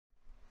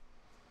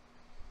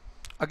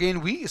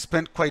Again, we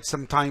spent quite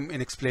some time in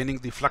explaining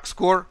the flux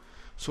core.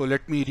 So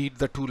let me read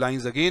the two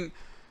lines again.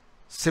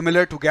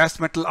 Similar to gas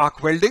metal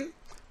arc welding,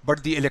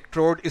 but the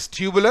electrode is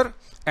tubular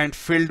and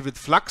filled with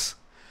flux.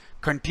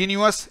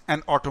 Continuous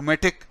and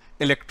automatic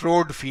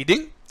electrode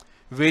feeding,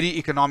 very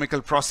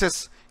economical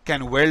process,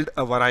 can weld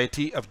a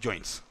variety of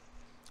joints.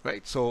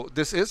 Right, so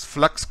this is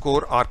flux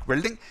core arc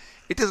welding.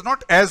 It is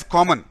not as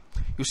common.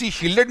 You see,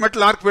 shielded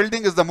metal arc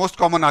welding is the most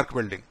common arc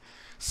welding.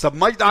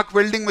 Submerged arc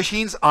welding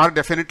machines are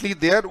definitely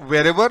there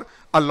wherever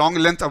a long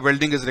length of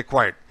welding is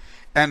required.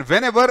 And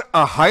whenever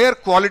a higher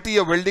quality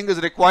of welding is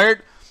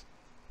required,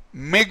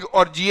 MIG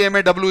or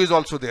GMAW is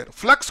also there.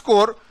 Flux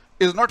core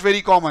is not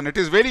very common. It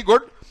is very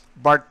good,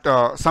 but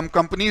some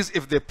companies,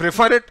 if they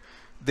prefer it,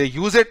 they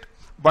use it.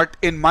 But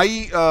in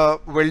my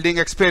welding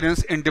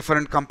experience in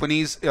different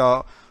companies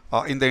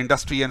in the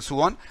industry and so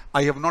on,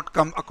 I have not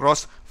come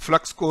across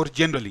flux core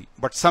generally,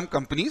 but some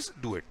companies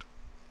do it.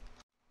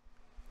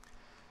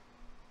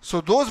 So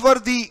those were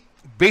the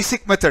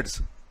basic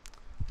methods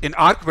in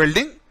arc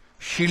welding: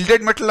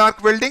 shielded metal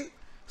arc welding,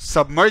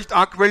 submerged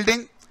arc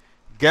welding,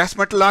 gas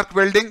metal arc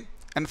welding,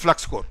 and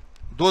flux core.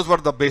 Those were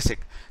the basic.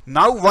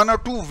 Now one or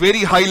two very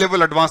high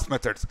level advanced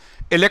methods.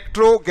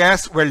 Electro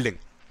gas welding.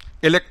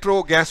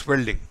 Electro gas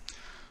welding.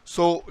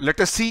 So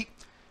let us see.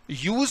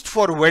 Used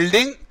for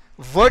welding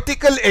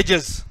vertical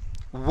edges.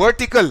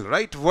 Vertical,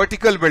 right?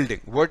 Vertical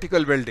welding.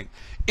 Vertical welding.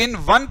 In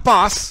one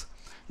pass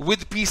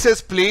with pieces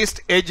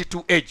placed edge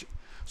to edge.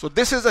 So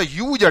this is a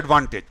huge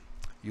advantage.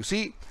 You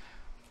see,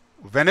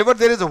 whenever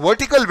there is a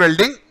vertical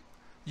welding,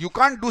 you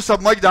can't do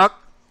submerged arc,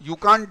 you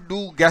can't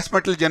do gas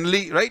metal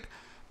generally, right?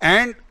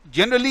 And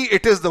generally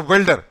it is the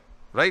welder,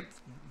 right?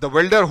 The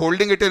welder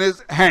holding it in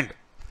his hand,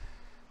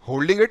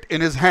 holding it in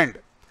his hand.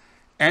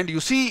 And you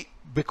see,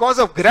 because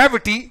of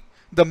gravity,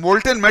 the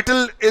molten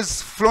metal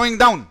is flowing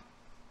down.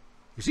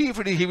 You see,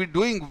 if he is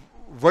doing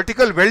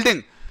vertical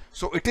welding,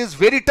 so it is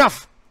very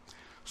tough.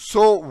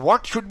 So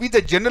what should be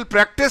the general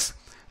practice?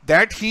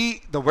 That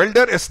the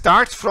welder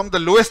starts from the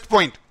lowest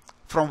point,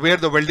 from where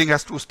the welding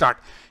has to start.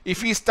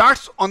 If he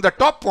starts on the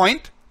top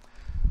point,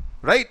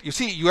 right, you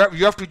see, you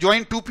have to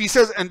join two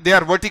pieces and they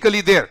are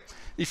vertically there.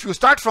 If you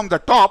start from the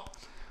top,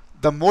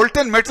 the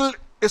molten metal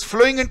is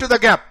flowing into the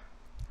gap.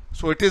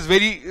 So it is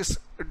very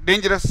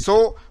dangerous.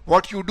 So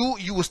what you do,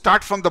 you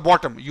start from the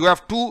bottom. You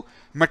have two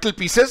metal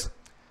pieces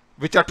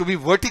which are to be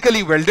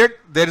vertically welded.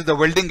 There is the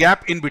welding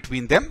gap in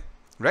between them,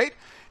 right?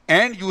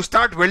 And you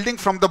start welding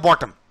from the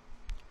bottom.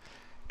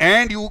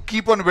 And you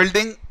keep on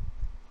welding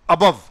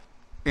above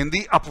in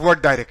the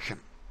upward direction,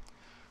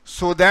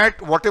 so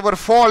that whatever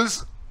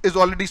falls is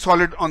already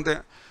solid on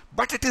the,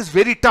 but it is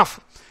very tough.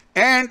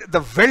 And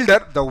the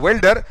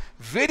welder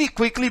very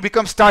quickly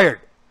becomes tired.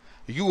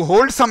 You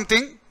hold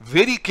something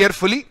very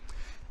carefully,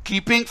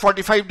 keeping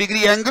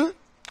 45-degree angle,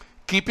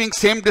 keeping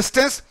same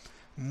distance,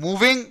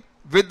 moving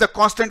with the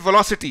constant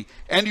velocity,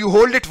 and you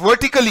hold it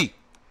vertically.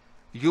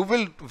 You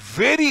will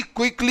very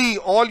quickly,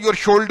 all your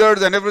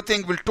shoulders and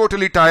everything will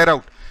totally tire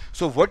out.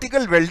 So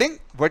vertical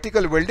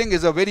welding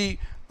is a very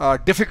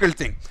difficult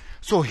thing.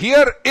 So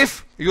here,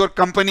 if your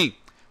company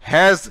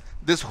has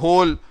this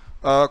whole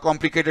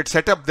complicated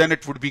setup, then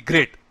it would be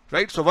great,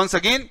 right? So once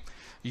again,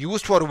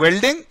 used for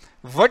welding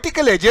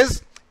vertical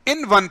edges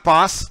in one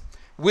pass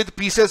with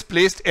pieces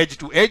placed edge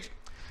to edge,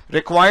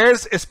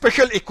 requires a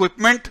special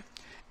equipment,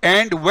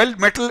 and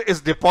weld metal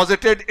is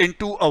deposited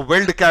into a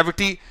weld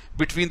cavity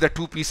between the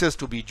two pieces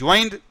to be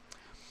joined.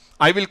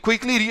 I will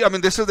quickly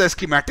this is the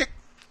schematic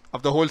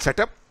of the whole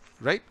setup,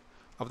 right?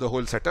 Of the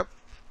whole setup.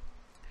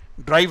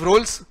 Drive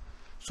rolls.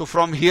 So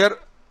from here,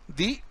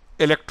 the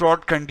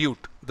electrode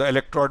conduit, the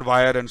electrode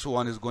wire and so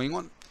on is going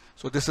on.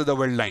 So this is the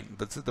weld line.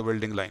 This is the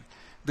welding line.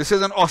 This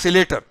is an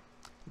oscillator.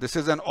 This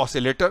is an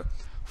oscillator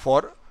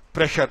for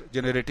pressure,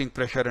 generating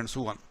pressure and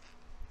so on.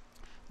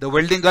 The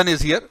welding gun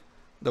is here.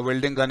 The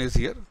welding gun is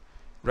here,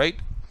 right?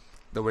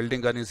 The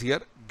welding gun is here.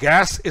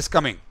 Gas is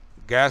coming.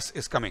 Gas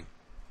is coming,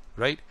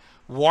 right?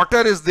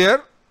 Water is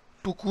there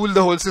to cool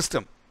the whole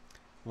system.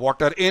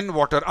 Water in,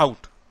 water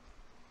out.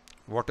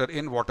 Water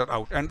in, water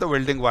out. And the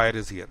welding wire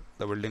is here.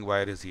 The welding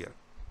wire is here,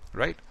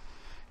 right?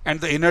 And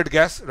the inert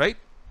gas, right?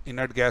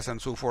 Inert gas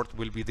and so forth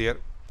will be there.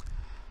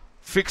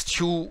 Fixed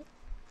shoe,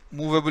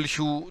 movable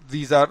shoe.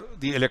 These are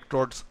the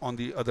electrodes on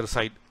the other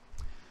side.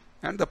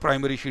 And the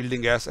primary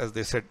shielding gas, as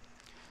they said.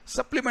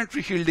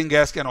 Supplementary shielding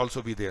gas can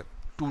also be there.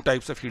 Two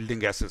types of shielding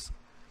gases,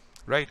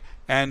 right?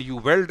 And you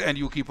weld and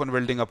you keep on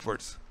welding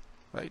upwards,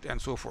 right?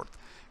 And so forth.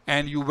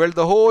 And you weld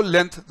the whole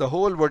length, the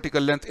whole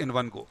vertical length in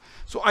one go.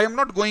 So I am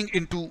not going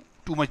into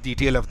too much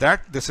detail of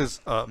that. This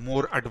is a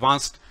more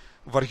advanced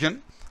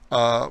version.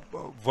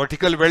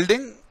 Vertical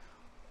welding,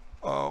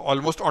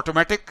 almost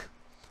automatic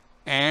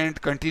and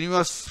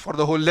continuous for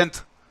the whole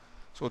length.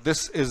 So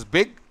this is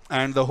big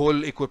and the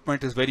whole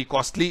equipment is very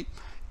costly.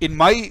 In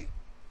my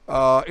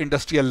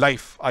industrial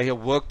life, I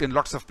have worked in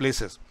lots of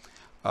places.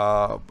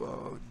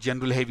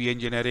 General heavy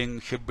engineering,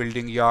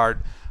 shipbuilding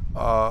yard,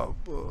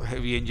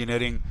 heavy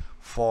engineering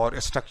for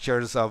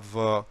structures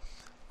of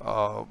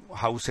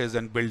houses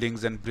and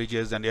buildings and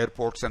bridges and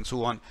airports and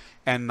so on.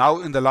 And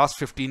now in the last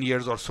 15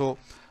 years or so,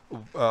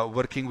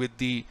 working with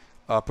the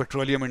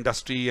petroleum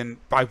industry and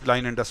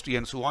pipeline industry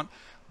and so on,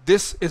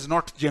 this is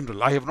not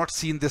general. I have not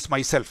seen this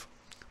myself,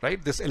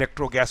 right? This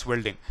electro gas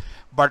welding.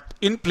 But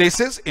in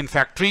places, in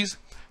factories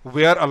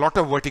where a lot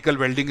of vertical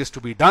welding is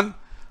to be done,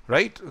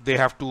 right? They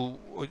have to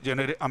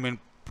generate,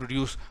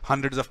 produce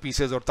hundreds of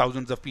pieces or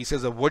thousands of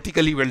pieces of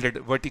vertically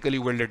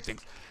welded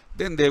things.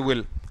 Then they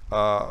will,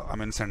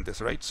 send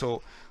this, right?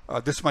 So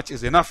this much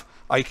is enough.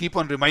 I keep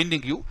on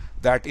reminding you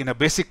that in a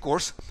basic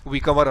course, we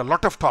cover a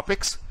lot of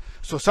topics.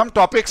 So some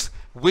topics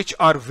which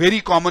are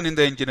very common in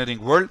the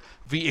engineering world,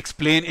 we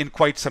explain in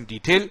quite some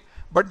detail,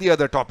 but the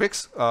other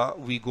topics,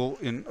 we go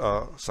in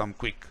some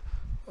quick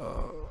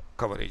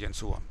coverage and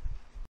so on.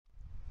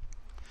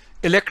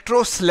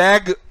 Electro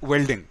slag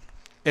welding.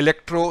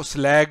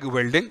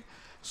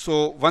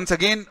 So once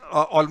again,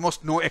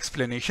 almost no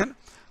explanation.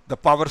 The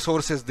power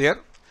source is there.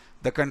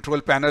 The control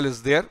panel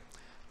is there.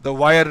 The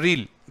wire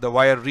reel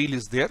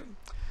is there.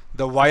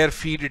 The wire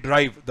feed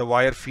drive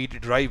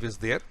is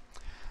there.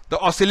 The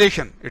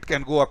oscillation, it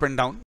can go up and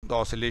down. The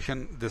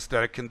oscillation, this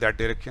direction, that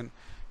direction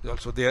is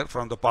also there.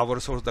 From the power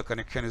source, the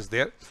connection is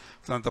there.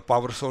 From the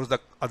power source, the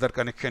other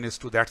connection is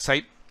to that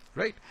side,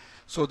 right?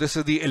 So this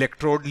is the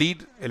electrode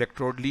lead,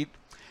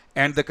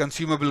 and the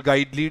consumable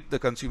guide lead, the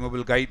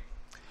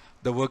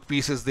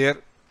workpiece is there,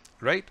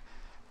 right?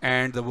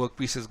 And the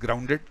workpiece is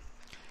grounded.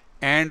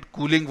 And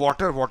cooling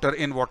water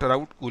in, water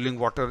out, cooling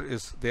water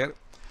is there.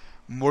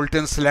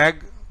 Molten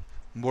slag,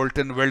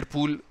 molten weld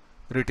pool,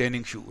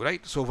 retaining shoe,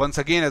 right? So once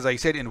again, as I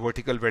said, in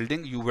vertical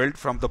welding, you weld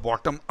from the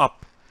bottom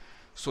up.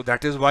 So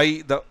that is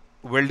why the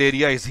weld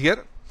area is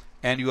here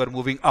and you are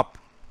moving up.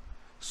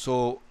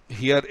 So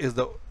here is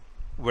the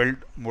weld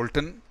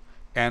molten,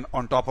 and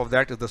on top of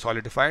that is the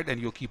solidified,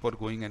 and you keep on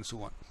going and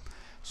so on.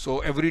 So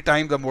every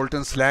time the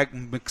molten slag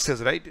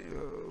mixes, right,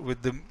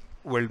 with the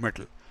weld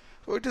metal.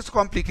 So it is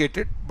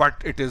complicated,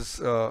 but it is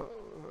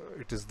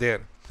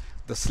there.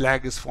 The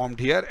slag is formed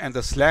here, and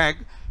the slag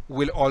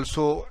will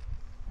also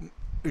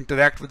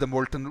interact with the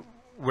molten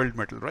weld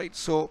metal, right?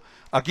 So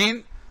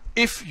again,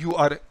 if you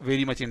are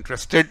very much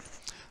interested,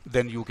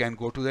 then you can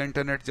go to the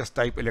internet, just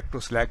type electro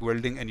slag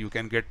welding, and you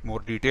can get more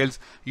details.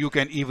 You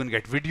can even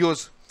get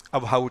videos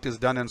of how it is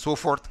done and so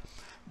forth.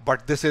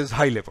 But this is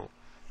high level.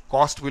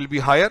 Cost will be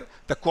higher.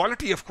 The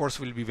quality, of course,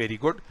 will be very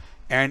good,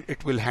 and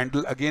it will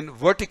handle again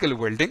vertical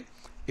welding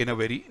in a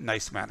very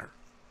nice manner.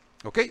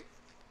 Okay.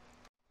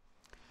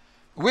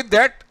 With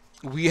that,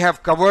 we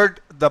have covered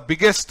the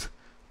biggest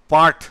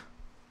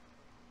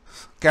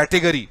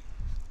category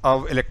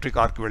of electric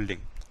arc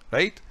welding,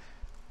 right?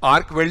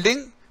 Arc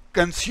welding,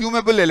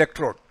 consumable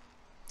electrode.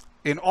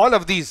 In all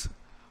of these,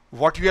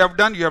 what you have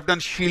done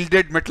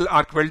shielded metal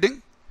arc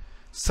welding,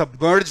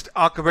 submerged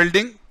arc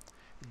welding,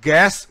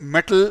 gas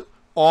metal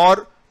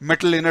or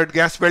metal inert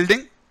gas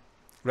welding,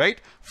 right?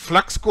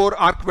 Flux core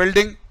arc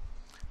welding,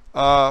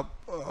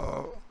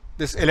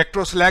 this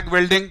electro slag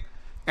welding,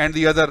 and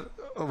the other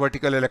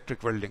vertical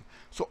electric welding.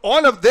 So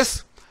all of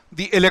this,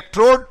 the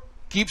electrode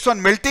keeps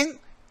on melting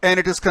and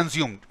it is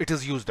consumed. It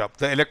is used up.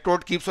 The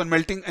electrode keeps on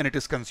melting and it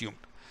is consumed.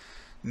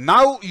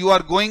 Now you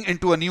are going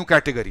into a new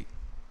category,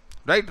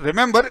 right?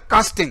 Remember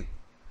casting,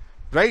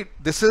 right?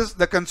 This is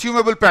the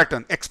consumable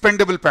pattern,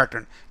 expendable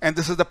pattern, and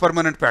this is the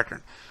permanent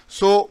pattern.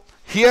 So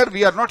here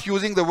we are not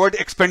using the word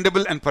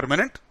expendable and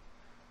permanent.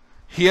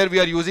 Here we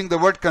are using the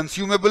word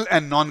consumable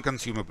and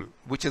non-consumable,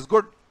 which is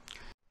good.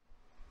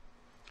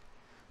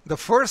 The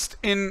first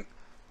in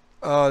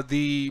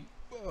the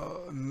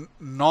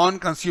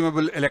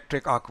non-consumable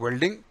electric arc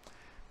welding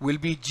will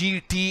be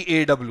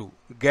GTAW,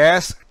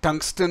 gas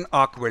tungsten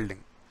arc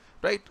welding,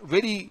 right?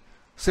 Very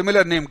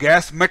similar name,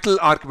 gas metal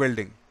arc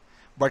welding,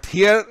 but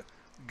here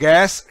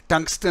gas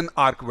tungsten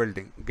arc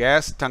welding,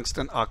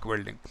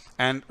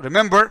 And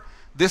remember,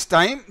 this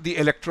time the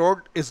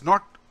electrode is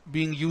not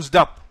being used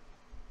up.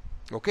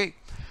 Okay,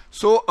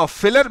 so a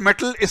filler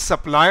metal is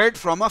supplied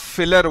from a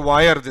filler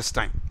wire this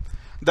time.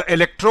 The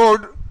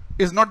electrode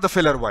is not the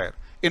filler wire.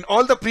 In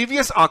all the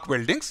previous arc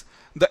weldings,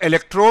 the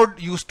electrode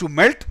used to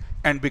melt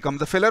and become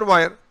the filler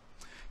wire.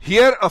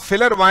 Here a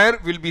filler wire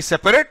will be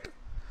separate,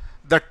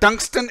 the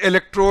tungsten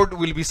electrode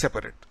will be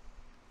separate,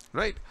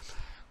 right?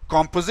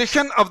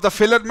 Composition of the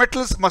filler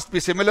metals must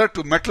be similar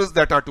to metals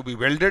that are to be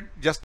welded,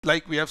 just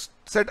like we have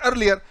said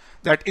earlier,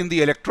 that in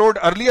the electrode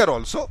earlier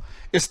also,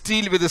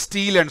 steel with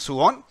steel and so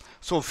on.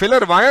 So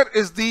filler wire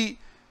is the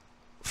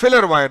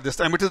filler wire this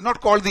time. It is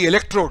not called the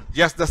electrode.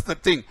 Yes, that's the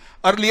thing.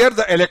 Earlier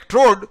the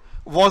electrode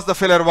was the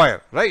filler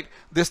wire, right?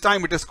 This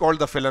time it is called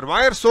the filler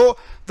wire. So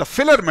the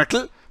filler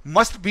metal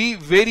must be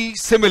very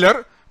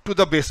similar to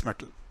the base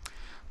metal.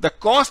 The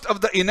cost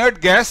of the inert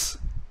gas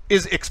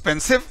is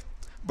expensive,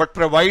 but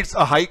provides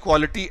a high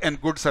quality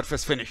and good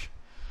surface finish.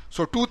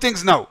 So two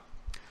things now,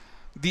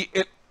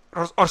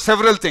 or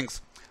several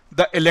things.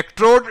 The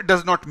electrode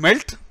does not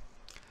melt.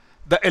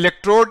 The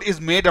electrode is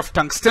made of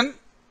tungsten.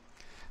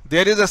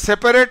 There is a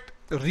separate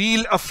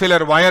reel of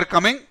filler wire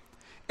coming,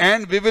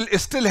 and we will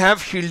still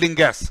have shielding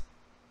gas.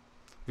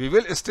 We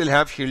will still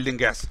have shielding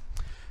gas,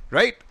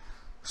 right?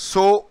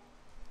 So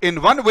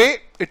in one way,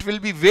 it will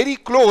be very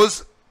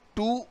close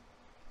to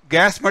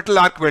gas metal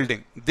arc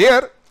welding.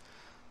 There,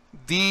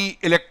 the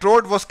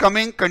electrode was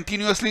coming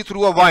continuously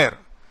through a wire.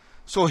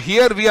 So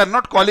here we are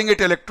not calling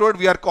it electrode,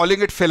 we are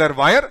calling it filler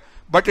wire,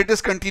 but it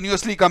is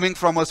continuously coming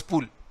from a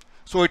spool.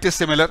 So it is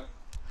similar.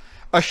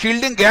 A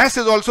shielding gas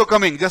is also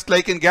coming, just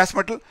like in gas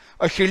metal,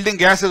 a shielding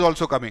gas is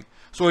also coming.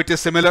 So it is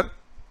similar,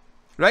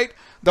 right?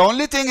 The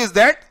only thing is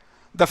that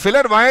the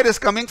filler wire is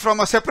coming from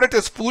a separate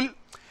spool,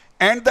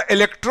 and the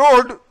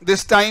electrode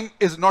this time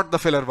is not the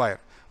filler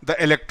wire. The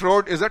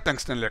electrode is a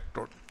tungsten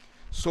electrode.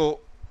 So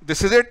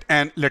this is it,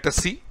 and let us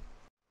see.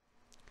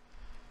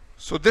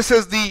 So this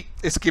is the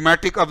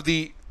schematic of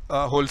the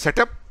whole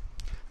setup.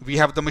 We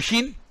have the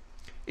machine,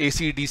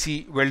 AC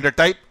DC welder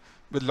type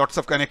with lots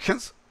of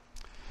connections.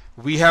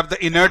 We have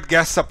the inert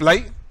gas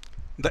supply.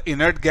 The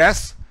inert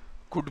gas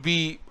could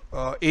be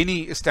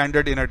any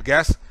standard inert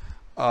gas.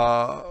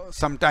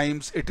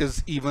 Sometimes it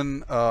is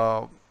even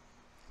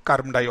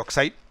carbon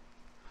dioxide.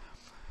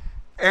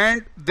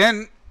 And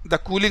then the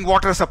cooling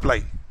water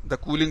supply. The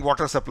cooling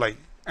water supply.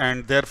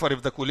 And therefore,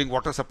 if the cooling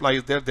water supply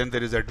is there, then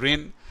there is a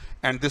drain.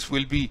 And this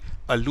will be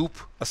a loop,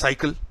 a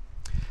cycle.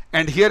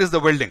 And here is the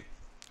welding.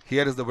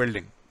 Here is the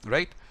welding,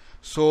 right?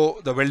 So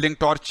the welding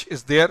torch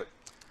is there.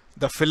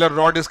 The filler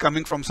rod is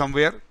coming from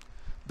somewhere.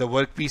 The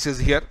workpiece is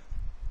here.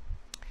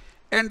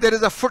 And there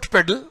is a foot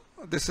pedal.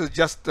 This is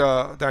just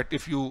that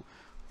if you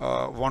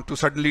want to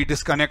suddenly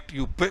disconnect,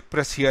 you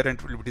press here and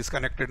it will be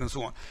disconnected and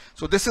so on.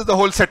 So this is the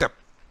whole setup,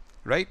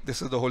 right?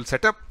 This is the whole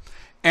setup.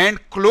 And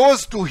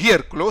close to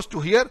here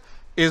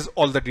is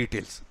all the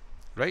details,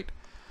 right?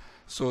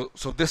 So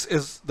this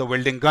is the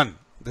welding gun.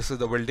 This is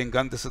the welding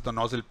gun. This is the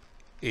nozzle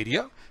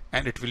area,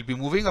 and it will be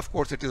moving. Of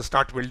course, it is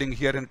start welding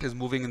here and it is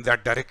moving in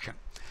that direction.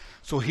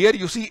 So here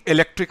you see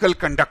electrical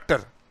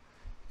conductor.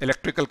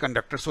 Electrical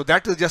conductor. So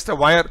that is just a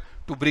wire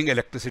to bring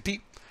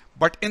electricity.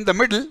 But in the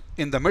middle,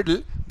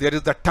 there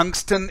is the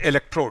tungsten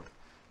electrode.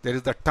 There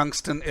is the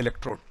tungsten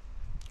electrode.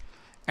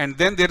 And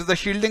then there is the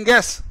shielding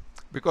gas,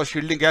 because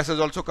shielding gas is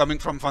also coming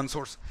from one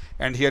source.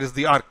 And here is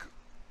the arc,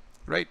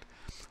 right?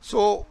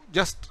 So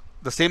just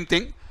the same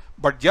thing,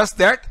 but just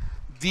that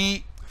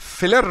the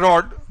filler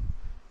rod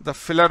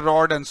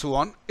and so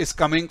on is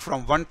coming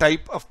from one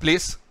type of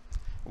place,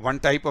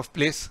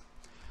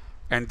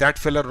 and that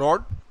filler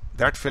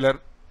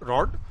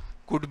rod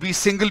could be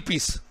single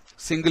piece,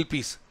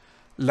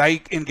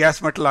 like in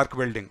gas metal arc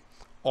welding,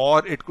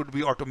 or it could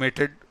be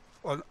automated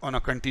on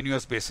a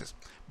continuous basis.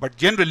 But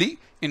generally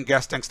in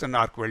gas tungsten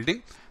arc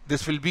welding,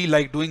 this will be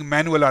like doing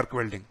manual arc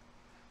welding.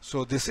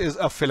 So this is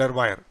a filler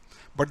wire,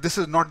 but this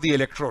is not the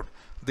electrode.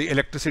 The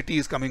electricity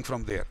is coming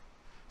from there,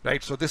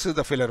 right? So this is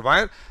the filler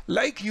wire,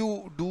 like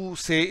you do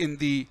say in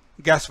the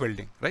gas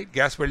welding, right?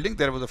 Gas welding,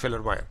 there was a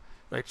filler wire,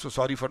 right? So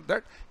sorry for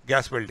that,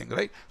 gas welding,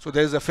 right? So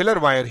there is a filler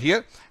wire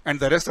here,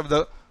 and the rest of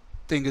the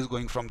thing is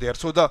going from there.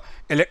 So the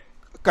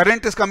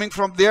current is coming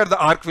from there, the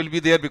arc will be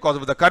there because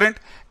of the current,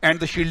 and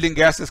the shielding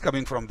gas is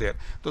coming from there.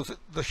 So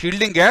the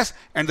shielding gas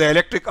and the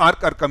electric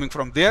arc are coming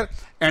from there,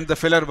 and the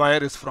filler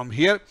wire is from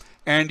here,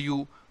 and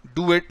you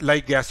do it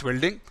like gas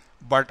welding,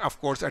 but of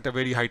course at a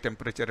very high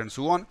temperature and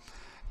so on.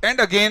 And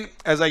again,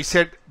 as I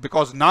said,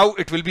 because now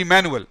it will be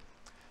manual.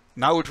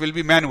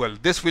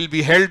 This will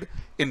be held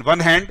in one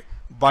hand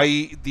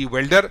by the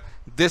welder.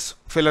 This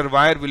filler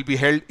wire will be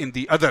held in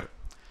the other.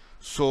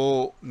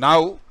 So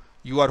now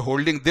you are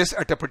holding this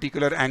at a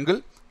particular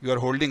angle. You are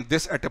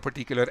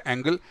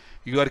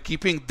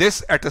keeping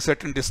this at a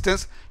certain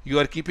distance.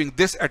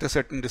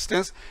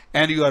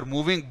 And you are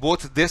moving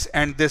both this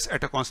and this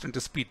at a constant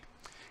speed.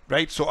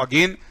 Right, so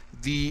again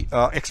the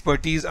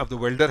expertise of the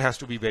welder has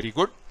to be very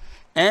good,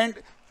 and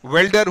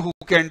welder who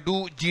can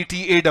do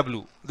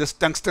GTAW, this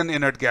tungsten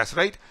inert gas,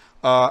 right?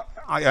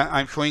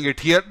 I'm showing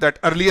it here, that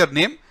earlier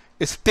name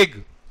is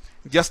TIG,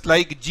 just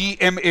like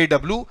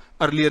GMAW,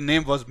 earlier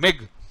name was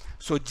MIG.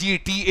 So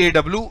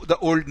GTAW, the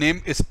old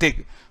name is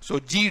TIG. So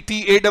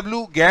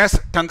GTAW, gas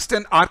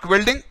tungsten arc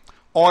welding,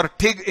 or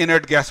TIG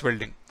inert gas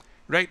welding,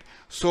 right?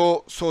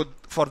 So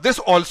for this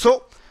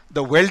also,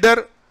 the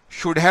welder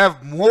should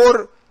have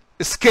more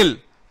skill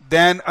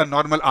than a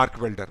normal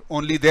arc welder.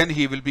 Only then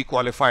he will be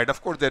qualified.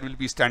 Of course, there will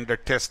be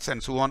standard tests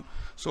and so on.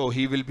 So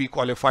he will be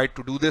qualified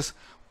to do this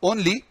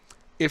only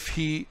if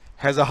he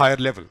has a higher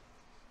level.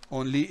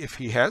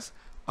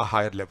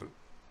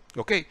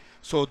 Okay.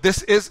 So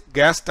this is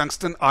gas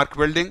tungsten arc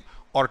welding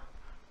or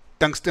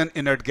tungsten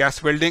inert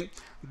gas welding.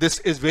 This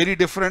is very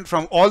different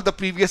from all the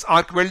previous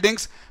arc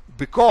weldings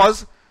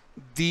because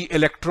the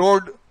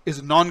electrode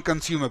is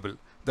non-consumable.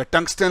 The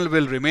tungsten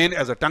will remain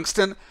as a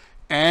tungsten,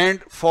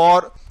 and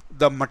for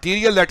the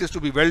material that is to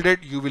be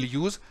welded, you will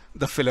use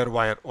the filler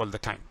wire all the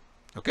time.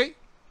 Okay.